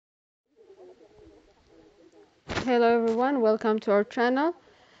Hello everyone, welcome to our channel.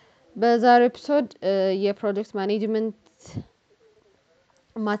 በዛሬው ኤፒሶድ የፕሮጀክት ማኔጅመንት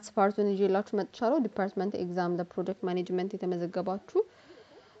ማትስ ፓርቱን ይዤላችሁ መጥቻለሁ። ዲፓርትመንት ኤግዛም ለፕሮጀክት ማኔጅመንት የተመዘገባችሁ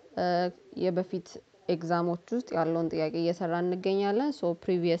የበፊት ኤግዛሞች ውስጥ ያለውን ጥያቄ እየሰራን እንገኛለን። ሶ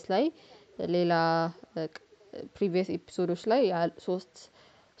ፕሪቪየስ ላይ ሌላ ፕሪቪየስ ኤፒሶዶች ላይ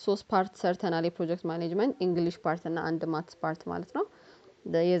ሶስት ፓርት ሰርተናል። የፕሮጀክት ማኔጅመንት እንግሊሽ ፓርት እና አንድ ማትስ ፓርት ማለት ነው።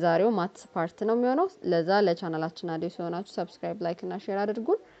 የዛሬው ማትስ ፓርት ነው የሚሆነው። ለዛ ለቻናላችን አዲስ የሆናችሁ ሰብስክራይብ፣ ላይክ እና ሼር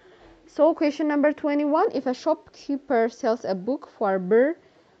አድርጉን። So question number 21, if a shopkeeper sells a book for ብር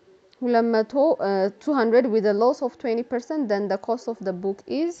 200 with a loss of 20%, then the cost of the book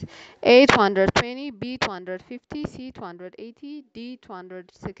is A 220, B 250, C 280, D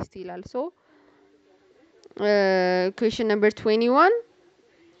 260 ይላል። So question number 21,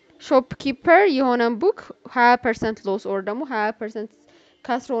 shopkeeper የሆነን book 20% loss or ደግሞ 20%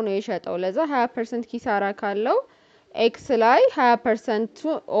 ከስሮ ነው የሸጠው። ለዛ 20% ኪሳራ ካለው ኤክስ ላይ 20%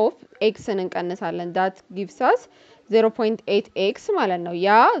 ኦፍ ኤክስን እንቀንሳለን። that gives us 0.8x ማለት ነው።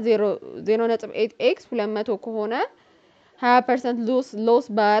 ያ 0.8x 200 ከሆነ 20% ሎስ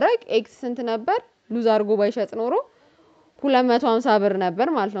ባረግ ኤክስ ስንት ነበር? ሉዝ አድርጎ ባይሸጥ ኖሮ 250 ብር ነበር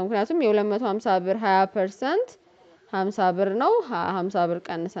ማለት ነው። ምክንያቱም የ250 ብር 20% 50 ብር ነው። 50 ብር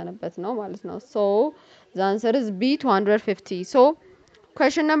ቀንሰንበት ነው ማለት ነው። so the answer is B 250. so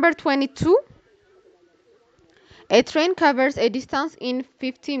question number 22, a train covers a distance in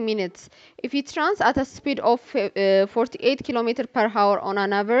 50 minutes. If it runs at a speed of 48 km per hour on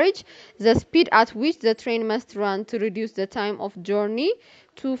an average, the speed at which the train must run to reduce the time of journey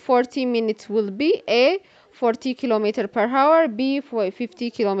to 40 minutes will be A 40 km per hour, B 50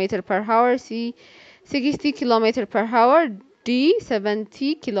 km per hour, C 60 km per hour, D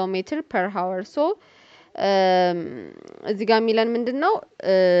 70 km per hour. so እዚህ ጋር የሚለን ምንድነው?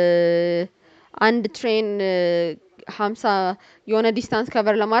 አንድ ትሬን 50 የሆነ ዲስታንስ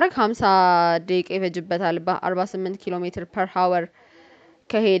ከቨር ለማድረግ 50 ደቂቃ ይፈጅበታል በ48 ኪሎ ሜትር ፐር ሃወር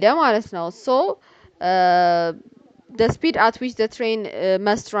ከሄደ ማለት ነው። so the speed at which the train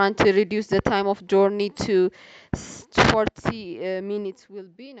must run to reduce the time of journey to 40 minutes will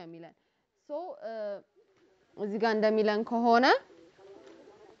be ነው የሚለን። so እዚህ ጋር እንደሚለን ከሆነ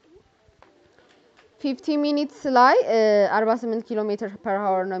 50 minutes ላይ 48 ኪሎ ሜትር ፐር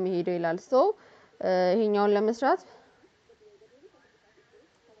ሃወር ነው የሚሄደው ይላል። so ይሄኛውን ለመስራት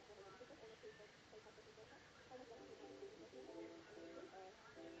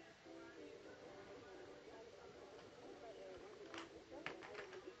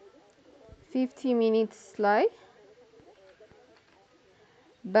ሚኒትስ ላይ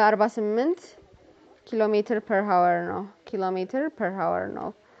በ48 ኪሎ ሜትር ፐር ሃወር ነው።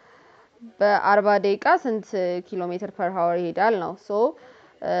 በ40 ደቂቃ ስንት ኪሎ ሜትር ፐር ሃወር ይሄዳል ነው። so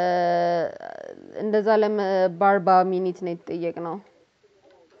እንደዛ በ40 ሚኒት ነው የተጠየቅነው።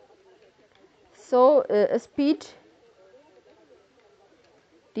 so ስፒድ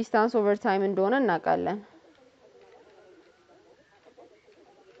ዲስታንስ ኦቨር ታይም እንደሆነ እናውቃለን።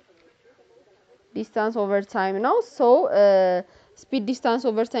 ዲስታንስ ኦቨር ታይም ነው። so ስፒድ ዲስታንስ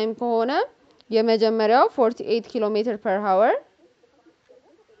ኦቨር ታይም ከሆነ የመጀመሪያው 48 ኪሎ ሜትር ፐር ሃወር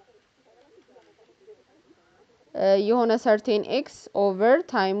የሆነ ሰርቴን ኤክስ ኦቨር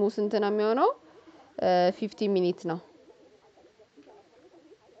ታይሙ ስንት ነው የሚሆነው? 50 ሚኒት ነው።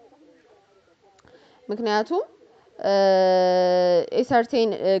 ምክንያቱም a certain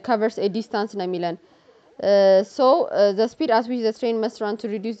covers a distance ነው የሚለን። so the speed at which the train must run to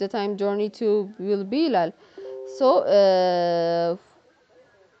reduce the time journey to will be ይላል። so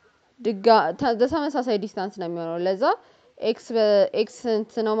ተመሳሳይ ዲስታንስ ነው የሚሆነው። ለዛ ኤክስ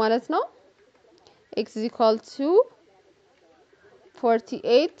ስንት ነው ማለት ነው? x is equal to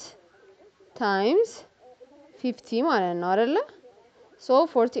 48 times 50 ማለት ነው አይደለ? so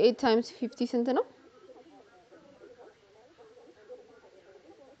 48 times 50 ስንት ነው?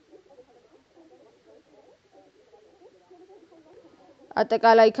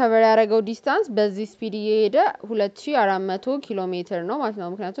 አጠቃላይ ከቨር ያደረገው ዲስታንስ በዚህ ስፒድ እየሄደ 2400 ኪሎ ሜትር ነው ማለት ነው።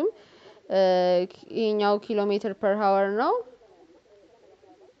 ምክንያቱም ይሄኛው ኪሎ ሜትር ፐር ሃወር ነው።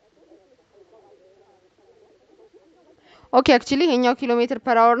 ኦኬ አክቹሊ ይሄኛው ኪሎ ሜትር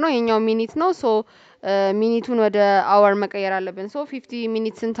ፐር ሃወር ነው፣ ይሄኛው ሚኒት ነው። so ሚኒቱን ወደ አወር መቀየር አለብን። so 50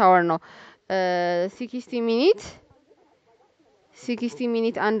 ሚኒት ስንት አወር ነው? 60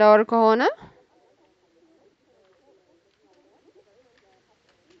 ሚኒት አንድ አወር ከሆነ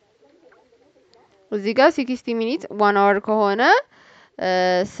እዚህ ጋር 60 ሚኒት 1 አወር ከሆነ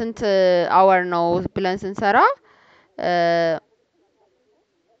ስንት አወር ነው ብለን ስንሰራ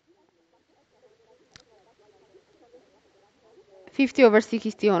 50 over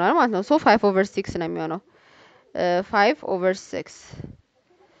 60 ይሆናል ማለት ነው። so 5 over 6 ነው የሚሆነው። 5/6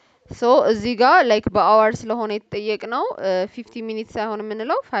 ሶ እዚህ ጋር ላይክ በአወር ስለሆነ የተጠየቅነው 50 ሚኒትስ ሳይሆን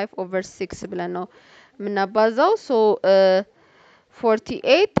የምንለው 5/6 ብለን ነው የምናባዛው ሶ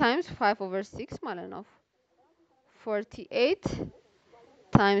 48 times 5/6 ማለት ነው 48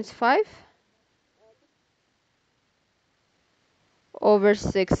 times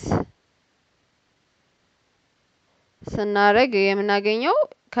 5/6 ስናረግ የምናገኘው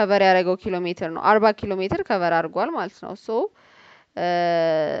ከቨር ያደረገው ኪሎ ሜትር ነው 40 ኪሎ ሜትር ከቨር አድርጓል ማለት ነው ሶ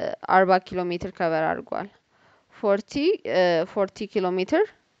 40 ኪሎ ሜትር ከቨር አድርጓል 40 ኪሎ ሜትር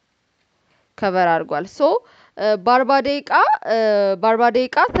ከቨር አድርጓል ሶ በ40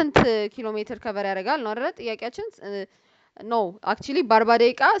 ደቂቃ ስንት ኪሎ ሜትር ከቨር ያደርጋል ነው አይደል ጥያቄያችን ኖ አክቹሊ በ40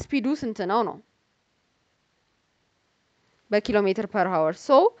 ደቂቃ ስፒዱ ስንት ነው ነው በኪሎ ሜትር ፐር ሃወር ሶ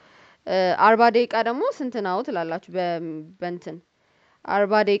 40 ደቂቃ ደግሞ ስንት ነው ትላላችሁ በእንትን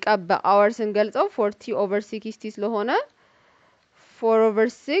 40 ደቂቃ በአወር ስንገልጸው 40/60 ስለሆነ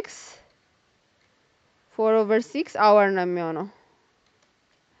 4/6 አወር ነው የሚሆነው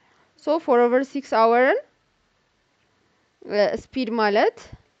ሶ 4/6 አወርን ስፒድ ማለት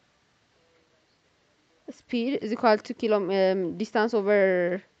speed is equal to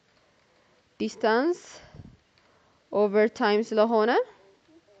distance over time ስለሆነ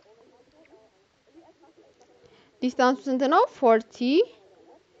ዲስታንሱ ስንት ነው 40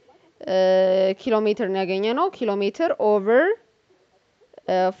 ኪሎ ሜትር ነው ያገኘነው ኪሎ ሜትር ኦቨር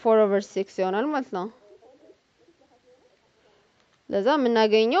 4/6 ይሆናል ማለት ነው ለዛ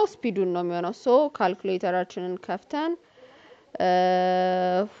የምናገኘው ስፒዱን ነው የሚሆነው ሶ ካልኩሌተራችንን ከፍተን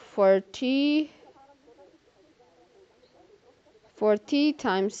 40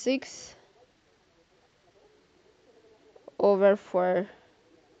 times 6 over 4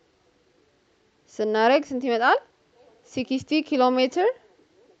 ስናረግ ስንት ይመጣል 60 ኪሎ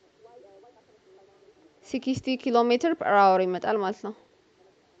ሜትር ፐር አወር ይመጣል ማለት ነው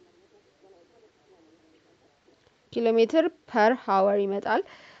ኪሎ ሜትር ፐር አወር ይመጣል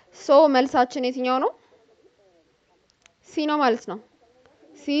ሶ መልሳችን የትኛው ነው ሲ ነው ማለት ነው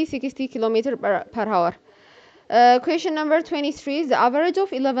ሲ 60 ኪሎ ሜትር ፐር አወር question number 23 the average of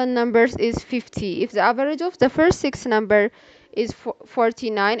 11 numbers is 50 if the average of the first 6 number is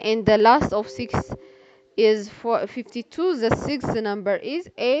 49 and the last of 6 is 52 the sixth number is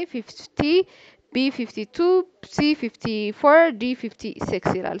A 50 B 52 C 54 D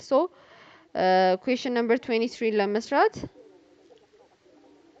 56 ይላል so question number 23 ለመስራት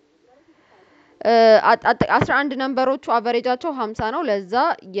 11 ነምበሮቹ አቨሬጃቸው 50 ነው ለዛ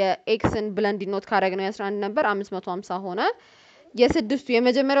የኤክስን ብለንድ ኖት ካረግነው የ11 ነምበር 550 ሆነ የስድስቱ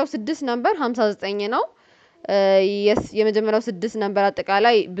የመጀመሪያው 6 ነምበር 59 ነው የመጀመሪያው 6 ነምበር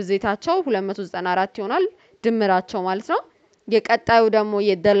አጠቃላይ ብዜታቸው 294 ይሆናል ድምራቸው ማለት ነው የቀጣዩ ደግሞ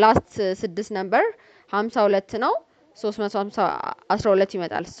the last 6 ነምበር 52 ነው 312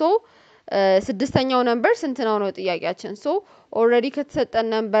 ይመጣል ሶ ስድስተኛው ነምበር ስንት ነው ጥያቄያችን ሶ ኦሬዲ ከተሰጠን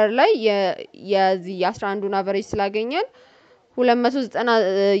ነምበር ላይ የዚህ 11ን አቨሬጅ ስላገኘን 290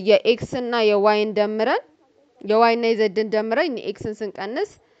 የኤክስ እና የዋይን ደምረን የዋይ እና የዘድን ደምረን የኤክስን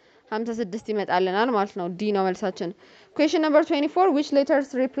ስንቀንስ 56 ይመጣልናል ማለት ነው ዲ ነው መልሳችን question number 24 which letters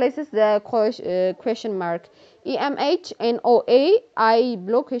replaces the question mark EMH NOA I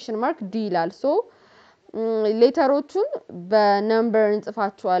ብሎ question mark D ይላል ሶ ሌተሮቹን በነምበር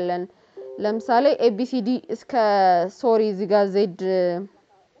እንጽፋቸዋለን ለምሳሌ ABCD እስከ ሶሪ እዚህ ጋር ዜድ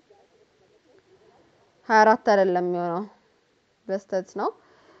 24 አይደለም የሚሆነው በስተት ነው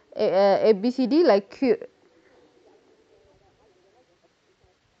ABCD like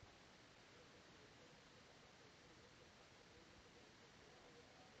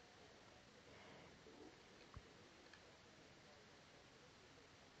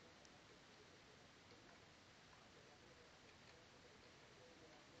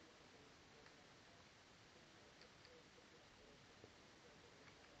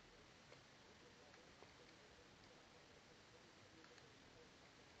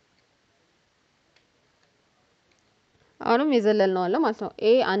አሁንም የዘለል ነው አለ ማለት ነው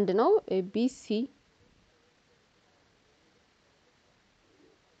ኤ አንድ ነው ቢ ሲ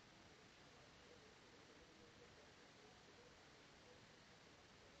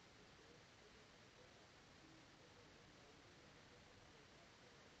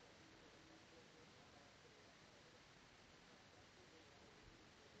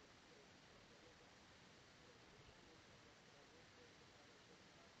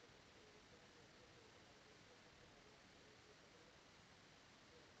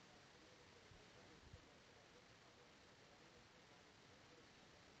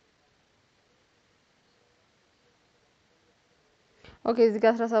ኦኬ እዚህ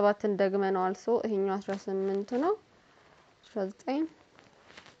ጋር 17ን ደግመናል ሶ ይሄኛው 18 ነው 19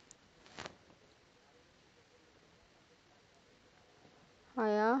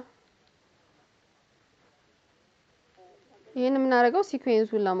 20 ይሄን የምናደርገው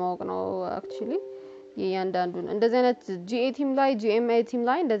ሲኩዌንሱን ለማወቅ ነው አክቹሊ የእያንዳንዱን እንደዚህ አይነት GATም ላይ GMATም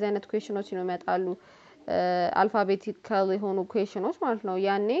ላይ እንደዚህ አይነት ኩዌስችኖች ነው የሚያጣሉ አልፋቤቲካል የሆኑ ኩዌስችኖች ማለት ነው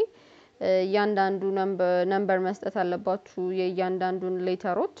ያኔ እያንዳንዱ ነምበር መስጠት አለባችሁ የእያንዳንዱን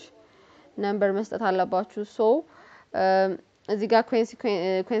ሌተሮች ነምበር መስጠት አለባችሁ ሶ እዚህ ጋር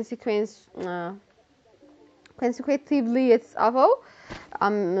consecutively የተጻፈው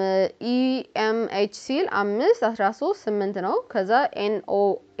EMH ሲል 5 13 8 ነው ከዛ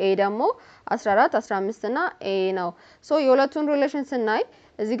NOA ደግሞ 14 15 እና A ነው ሶ የሁለቱን ሪሌሽን ስናይ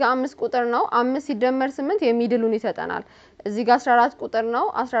እዚህ ጋር 5 ቁጥር ነው 5 ሲደመር 8 የሚድሉን ይሰጠናል እዚህ ጋር 14 ቁጥር ነው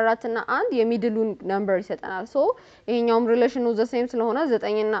 14 እና 1 የሚድሉን ነምበር ይሰጠናል ሶ ይሄኛውም ሪሌሽኑ ዘ ሴም ስለሆነ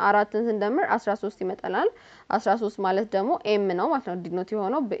 9 እና 4ን ስንደምር 13 ይመጣናል 13 ማለት ደግሞ M ነው ማለት ነው ዲኖት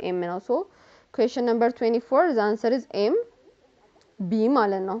የሆነው በM ነው ሶ question number 24 the answer is M B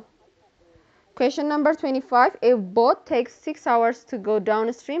ማለት ነው question number 25 a boat takes 6 hours to go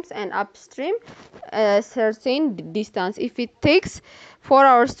downstream and upstream a certain distance if it takes 4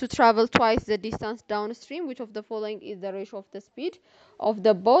 hours to travel twice the distance downstream which of the following is the ratio of the speed of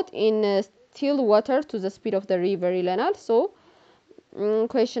the boat in still water to the speed of the river ይለናል so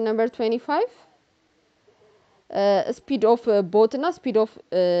question number 25 speed of boat እና speed of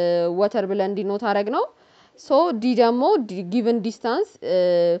water ብለን ዲኖት አረግ ነው so d ደግሞ given distance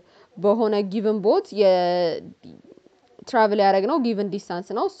በሆነ given boat የትራቭል ያረግ ነው given distance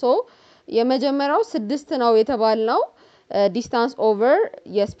ነው so የመጀመሪያው 6 ነው የተባልነው distance over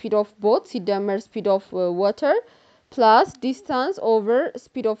የspeed of boat ሲደመር speed of water plus distance over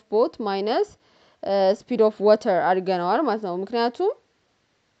speed of boat minus speed of water አድርገናል ማለት ነው ምክንያቱም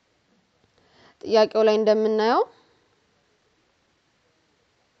ጥያቄው ላይ እንደምናየው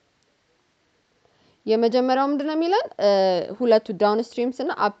የመጀመሪያው ምንድነው የሚለን ሁለቱ ዳውንስትሪምስ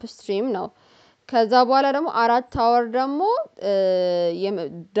እና አፕስትሪም ነው ከዛ በኋላ ደግሞ 4 አወር ደግሞ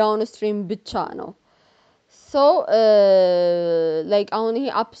ዳውንስትሪም ብቻ ነው ሶ ላይክ አሁን ይሄ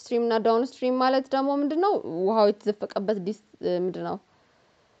አፕስትሪም እና ዳውንስትሪም ማለት ደግሞ ምንድነው ውሃው የተዘፈቀበት ምንድነው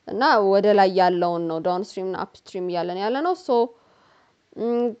እና ወደ ላይ ያለውን ነው ዳውንስትሪም እና አፕስትሪም ያለ ነው ሶ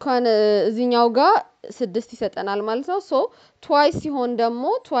እንኳን እዚህኛው ጋር 6 ይሰጠናል ማለት ነው ሶ twice ሲሆን ደግሞ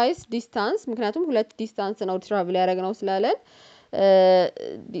twice distance ምክንያቱም ሁለት ዲስታንስ ነው ትራቭል ያደረግነው ስላለን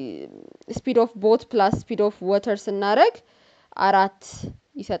speed of boat plus speed of water ስናረግ 4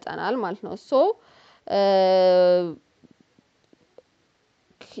 ይሰጠናል ማለት ነው ሶ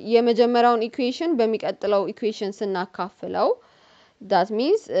የመጀመሪያውን ኢኩዌሽን በሚቀጥለው ኢኩዌሽን ስናካፍለው that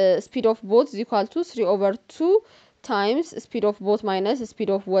means speed of boat is equal to 3/2 times speed of boat minus speed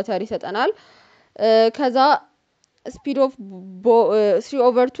of water ይሰጠናል ከዛ speed of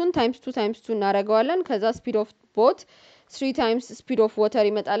 3/2 times 2 times 2 እናደርገዋለን ከዛ speed of boat 3 times speed of water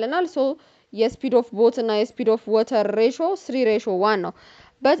ይመጣልናል so የspeed of boat እና የspeed of water ratio 3:1 ነው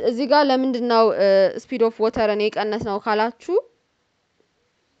but እዚህ ጋር ለምንድነው speed of water እኔ ቀነስ ነው ካላችሁ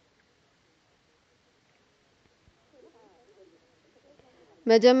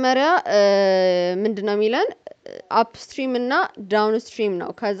መጀመሪያ ምንድነው የሚለን upstream እና downstream ነው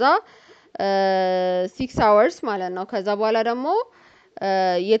ከዛ 6 hours ማለት ነው ከዛ በኋላ ደግሞ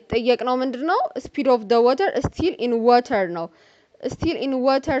የተጠየቅነው ምንድነው speed of the water still in water ነው still in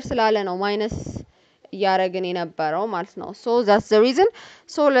water ስላለ ነው ማይነስ ያረግን የነበረው ማለት ነው so that's the reason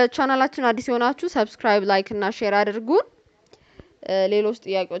so ለቻናላችን አዲስ የሆናችሁ subscribe like እና share አድርጉን ሌሎች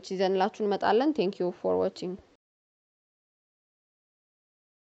ጥያቄዎች ይዘንላችሁ እንመጣለን thank you for watching